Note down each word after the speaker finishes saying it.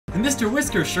Mr.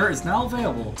 Whiskers shirt is now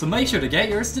available, so make sure to get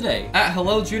yours today at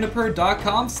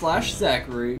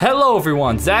hellojuniper.com/Zachary. Hello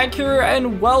everyone, Zach here,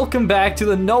 and welcome back to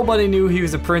the Nobody Knew He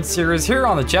Was a Prince series here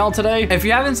on the channel today. If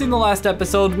you haven't seen the last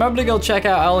episode, remember to go check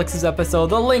out Alex's episode.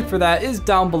 The link for that is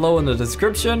down below in the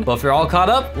description. But if you're all caught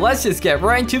up, let's just get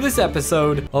right into this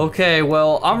episode. Okay,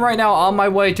 well, I'm right now on my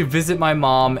way to visit my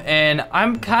mom, and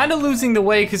I'm kind of losing the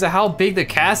way because of how big the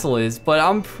castle is, but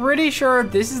I'm pretty sure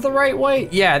this is the right way.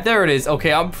 Yeah, there it is.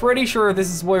 Okay, I'm pretty sure this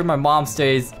is where my mom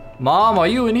stays. Mom, are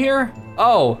you in here?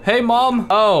 Oh, hey, Mom.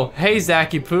 Oh, hey,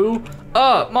 Zachy Poo.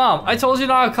 Mom, I told you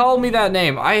not to call me that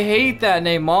name. I hate that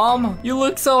name, Mom. You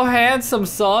look so handsome,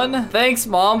 son. Thanks,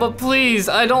 Mom, but please,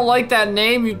 I don't like that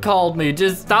name you called me.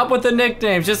 Just stop with the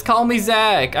nicknames. Just call me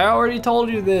Zach. I already told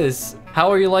you this. How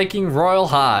are you liking Royal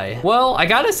High? Well, I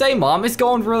gotta say, Mom, it's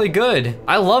going really good.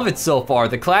 I love it so far.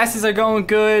 The classes are going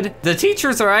good. The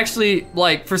teachers are actually,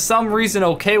 like, for some reason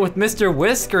okay with Mr.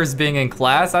 Whiskers being in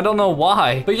class. I don't know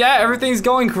why. But yeah, everything's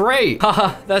going great.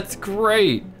 Haha, that's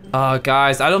great.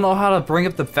 Guys, I don't know how to bring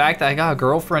up the fact that I got a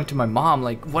girlfriend to my mom.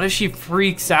 Like, what if she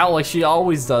freaks out like she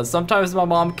always does? Sometimes my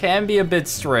mom can be a bit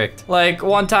strict. Like,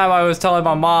 one time I was telling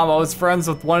my mom I was friends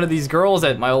with one of these girls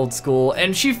at my old school,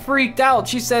 and she freaked out.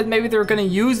 She said maybe they were gonna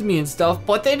use me and stuff,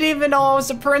 but they didn't even know I was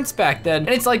a prince back then. And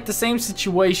it's like the same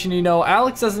situation, you know,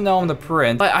 Alex doesn't know I'm the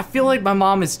prince, but I feel like my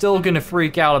mom is still gonna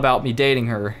freak out about me dating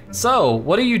her. So,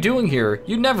 what are you doing here?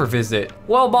 You never visit.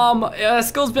 Well, Mom,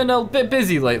 school's been a bit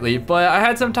busy lately, but I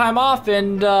had some time off,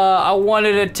 and I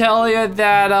wanted to tell you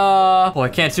that oh, I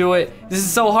can't do it. This is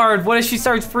so hard. What if she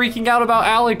starts freaking out about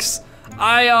Alex?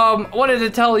 I wanted to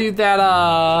tell you that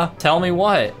tell me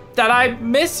what? That I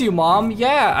miss you, Mom.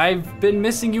 Yeah, I've been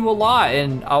missing you a lot,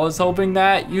 and I was hoping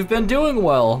that you've been doing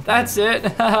well. That's it.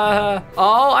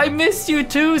 Oh, I missed you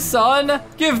too, son.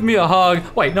 Give me a hug.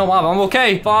 Wait, no, Mom, I'm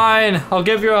okay. Fine, I'll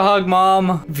give you a hug,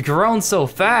 Mom. You've grown so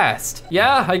fast.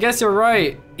 Yeah, I guess you're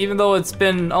right. Even though it's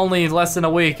been only less than a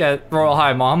week at Royal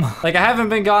High, Mom. Like, I haven't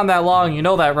been gone that long. You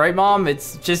know that, right, Mom?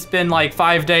 It's just been like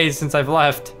 5 days since I've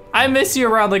left. I miss you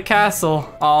around the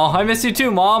castle. Oh, I miss you too,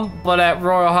 Mom. But at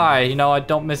Royal High, you know, I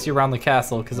don't miss you around the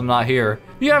castle because I'm not here.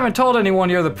 You haven't told anyone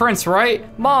you're the prince,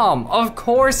 right? Mom, of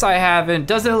course I haven't.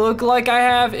 Does it look like I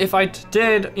have? If I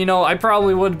did, you know, I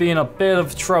probably would be in a bit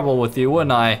of trouble with you,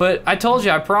 wouldn't I? But I told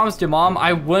you, I promised you, Mom,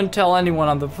 I wouldn't tell anyone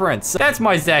I'm the prince. That's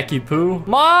my Zachy Poo.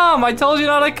 Mom, I told you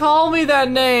not to call me that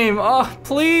name. Oh,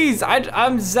 please.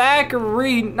 I'm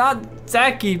Zachary, not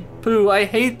Zachy Poo. I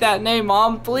hate that name,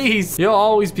 Mom. Please. You'll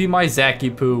always be my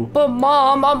Zachy Poo. But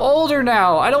Mom, I'm older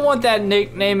now. I don't want that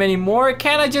nickname anymore.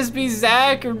 Can't I just be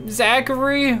Zach or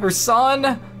Zachary or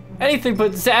son? Anything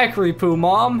but Zachary Poo,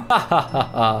 Mom. Ha ha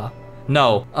ha ha.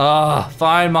 No.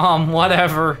 Fine, Mom.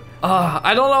 Whatever.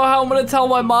 I don't know how I'm gonna tell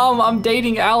my mom I'm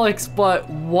dating Alex, but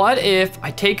what if I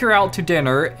take her out to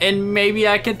dinner and maybe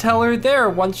I can tell her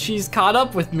there once she's caught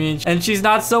up with me and she's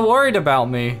not so worried about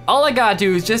me? All I gotta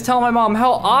do is just tell my mom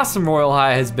how awesome Royal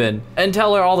High has been and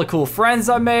tell her all the cool friends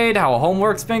I made, how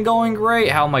homework's been going great,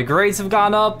 how my grades have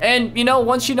gone up, and you know,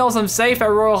 once she knows I'm safe at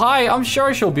Royal High, I'm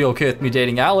sure she'll be okay with me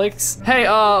dating Alex. Hey,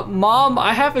 Mom,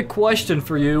 I have a question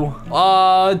for you.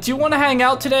 Do you wanna hang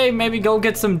out today? Maybe go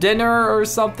get some dinner or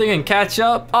something and catch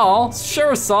up? Oh,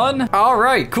 sure, son. All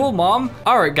right, cool, Mom.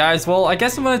 All right, guys, well, I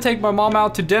guess I'm gonna take my mom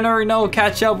out to dinner, you know,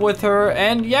 catch up with her,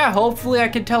 and yeah, hopefully I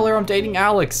can tell her I'm dating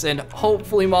Alex, and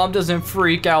hopefully Mom doesn't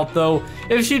freak out, though.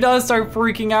 If she does start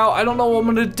freaking out, I don't know what I'm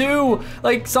gonna do.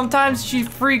 Like, sometimes she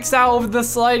freaks out over the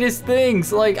slightest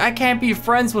things. Like, I can't be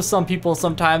friends with some people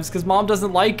sometimes because Mom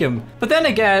doesn't like him. But then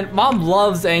again, Mom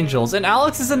loves angels, and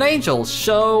Alex is an angel,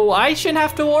 so I shouldn't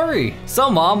have to worry. So,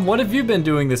 Mom, what have you been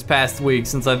doing this past week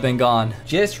since I've been gone?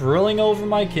 Just ruling over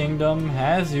my kingdom,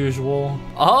 as usual.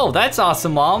 Oh, that's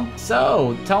awesome, Mom.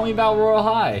 So, tell me about Royal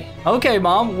High. Okay,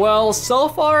 Mom. Well, so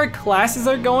far, classes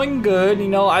are going good. You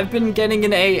know, I've been getting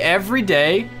an A every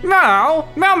day. Meow,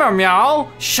 meow, meow,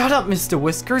 meow. Shut up, Mr.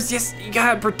 Whiskers. Yes, you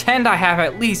gotta pretend I have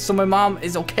at least so my mom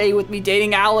is okay with me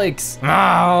dating Alex.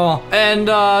 Meow. And,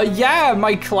 yeah,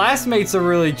 my classmates are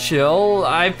really chill.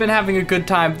 I've been having a good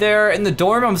time there. And the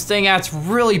dorm I'm staying at's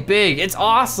really big. It's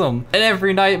awesome. And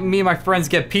every night, me and my friends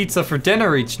get pizza for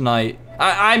dinner each night.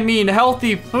 I mean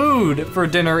healthy food for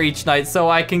dinner each night so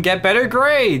I can get better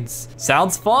grades.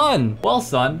 Sounds fun. Well,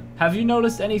 son, have you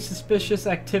noticed any suspicious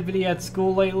activity at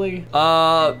school lately?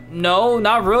 No,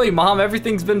 not really, Mom.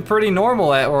 Everything's been pretty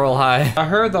normal at Royal High. I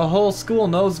heard the whole school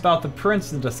knows about the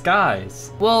prince in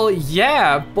disguise. Well,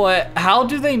 yeah, but how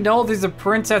do they know there's a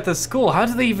prince at the school? How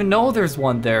do they even know there's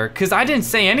one there? Because I didn't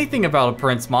say anything about a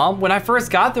prince, Mom. When I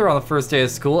first got there on the first day of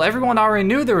school, everyone already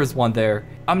knew there was one there.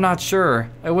 I'm not sure.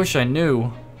 I wish I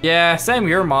knew. Yeah, same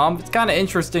here, Mom. It's kind of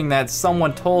interesting that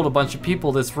someone told a bunch of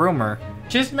people this rumor.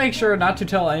 Just make sure not to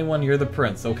tell anyone you're the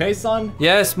prince, okay, son?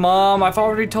 Yes, Mom. I've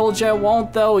already told you I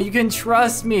won't, though. You can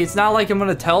trust me. It's not like I'm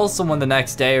gonna tell someone the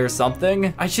next day or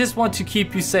something. I just want to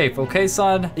keep you safe, okay,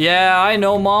 son? Yeah, I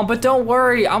know, Mom, but don't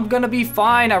worry. I'm gonna be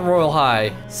fine at Royal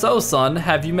High. So, son,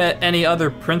 have you met any other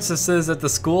princesses at the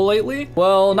school lately?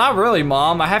 Well, not really,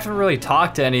 Mom. I haven't really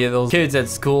talked to any of those kids at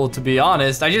school, to be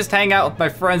honest. I just hang out with my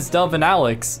friends Dove and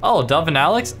Alex. Oh, Dove and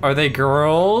Alex? Are they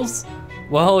girls?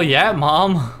 Well, yeah,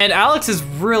 Mom. And Alex is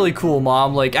really cool,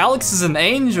 Mom. Like, Alex is an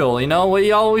angel, you know? What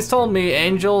you always told me,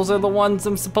 angels are the ones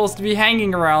I'm supposed to be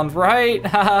hanging around, right?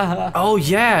 Oh,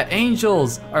 yeah,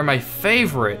 angels are my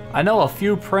favorite. I know a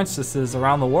few princesses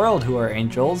around the world who are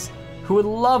angels who would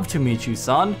love to meet you,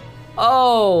 son.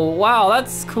 Oh, wow,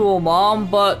 that's cool, Mom.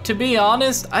 But to be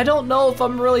honest, I don't know if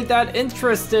I'm really that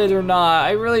interested or not.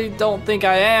 I really don't think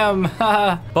I am.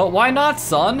 But why not,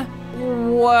 son?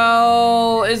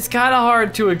 Well, it's kind of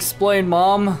hard to explain,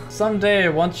 Mom. Someday I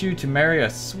want you to marry a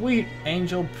sweet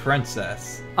angel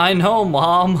princess. I know,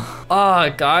 Mom.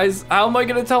 Guys, how am I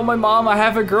gonna tell my mom I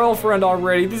have a girlfriend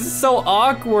already? This is so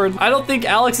awkward. I don't think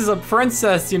Alex is a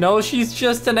princess, you know? She's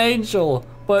just an angel.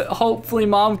 But hopefully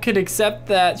Mom could accept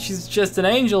that she's just an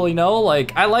angel, you know?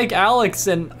 Like, I like Alex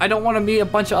and I don't want to meet a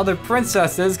bunch of other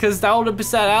princesses because that would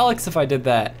upset Alex if I did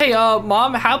that. Hey,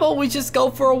 Mom, how about we just go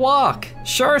for a walk?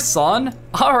 Sure, son.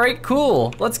 All right,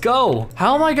 cool. Let's go.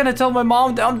 How am I gonna tell my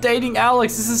mom that I'm dating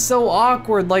Alex? This is so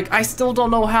awkward. Like, I still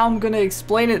don't know how I'm gonna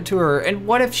explain it to her. And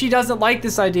what if she doesn't like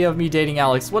this idea of me dating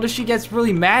Alex? What if she gets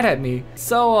really mad at me?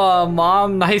 So,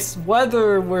 Mom, nice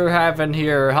weather we're having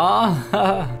here,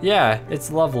 huh? Yeah, it's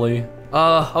lovely.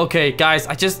 Okay, guys,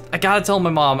 I gotta tell my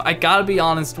mom. I gotta be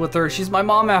honest with her. She's my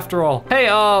mom after all. Hey,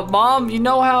 Mom, you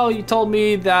know how you told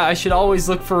me that I should always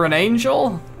look for an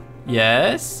angel?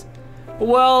 Yes?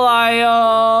 Well,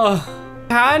 I,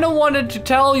 kinda wanted to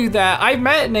tell you that I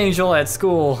met an angel at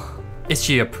school. Is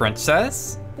she a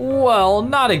princess? Well,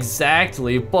 not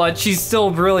exactly, but she's still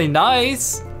really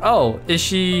nice. Oh, is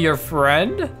she your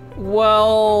friend?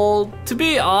 Well, to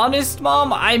be honest,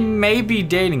 Mom, I may be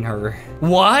dating her.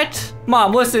 What?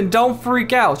 Mom, listen, don't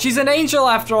freak out. She's an angel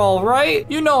after all, right?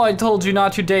 You know I told you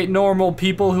not to date normal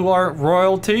people who aren't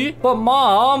royalty. But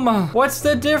Mom, what's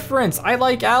the difference? I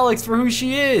like Alex for who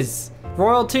she is.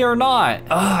 Royalty or not.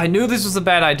 I knew this was a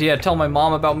bad idea to tell my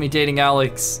mom about me dating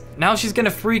Alex. Now she's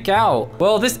gonna freak out.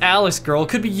 Well, this Alex girl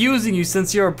could be using you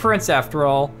since you're a prince after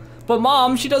all. But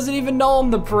Mom, she doesn't even know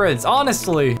I'm the prince,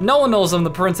 honestly. No one knows I'm the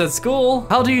prince at school.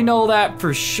 How do you know that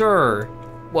for sure?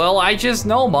 Well, I just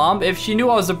know, Mom. If she knew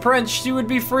I was a prince, she would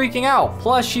be freaking out.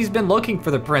 Plus, she's been looking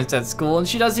for the prince at school and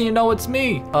she doesn't even know it's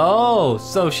me. Oh,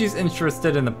 so she's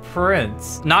interested in the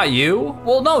prince. Not you?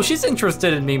 Well, no, she's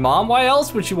interested in me, Mom. Why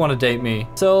else would she want to date me?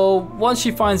 So, once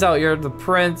she finds out you're the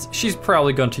prince, she's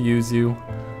probably going to use you.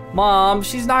 Mom,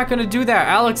 she's not gonna do that.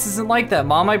 Alex isn't like that,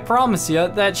 Mom. I promise you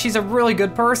that she's a really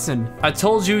good person. I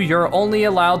told you you're only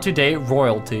allowed to date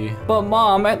royalty. But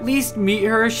Mom, at least meet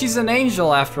her. She's an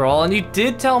angel after all, and you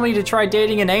did tell me to try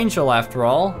dating an angel after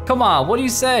all. Come on, what do you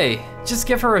say? Just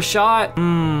give her a shot?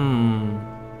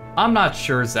 I'm not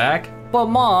sure, Zach. But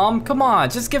Mom, come on,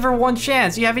 just give her one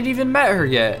chance. You haven't even met her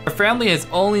yet. Her family has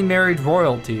only married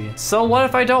royalty. So what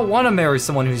if I don't want to marry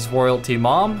someone who's royalty,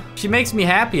 Mom? She makes me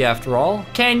happy after all.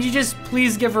 Can you just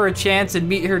please give her a chance and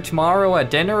meet her tomorrow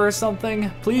at dinner or something?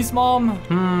 Please, Mom?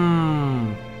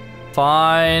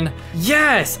 Fine.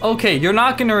 Yes! Okay, you're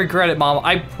not gonna regret it, Mom.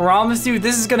 I promise you,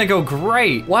 this is gonna go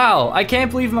great. Wow, I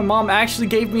can't believe my mom actually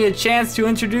gave me a chance to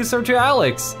introduce her to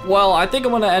Alex. Well, I think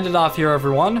I'm gonna end it off here,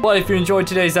 everyone. But if you enjoyed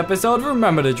today's episode,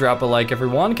 remember to drop a like,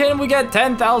 everyone. Can we get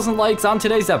 10,000 likes on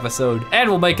today's episode? And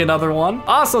we'll make another one.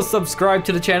 Also, subscribe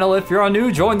to the channel if you're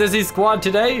new. Join the Z Squad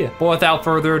today. But without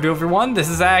further ado, everyone, this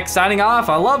is Zach signing off.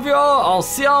 I love y'all. I'll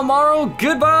see y'all tomorrow.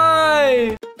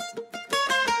 Goodbye!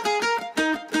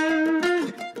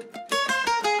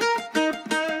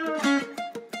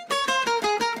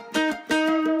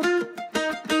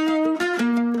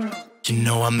 You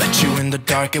know I met you in the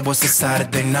dark, it was a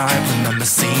Saturday night. Remember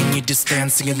seeing you just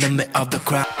dancing in the middle of the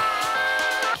crowd.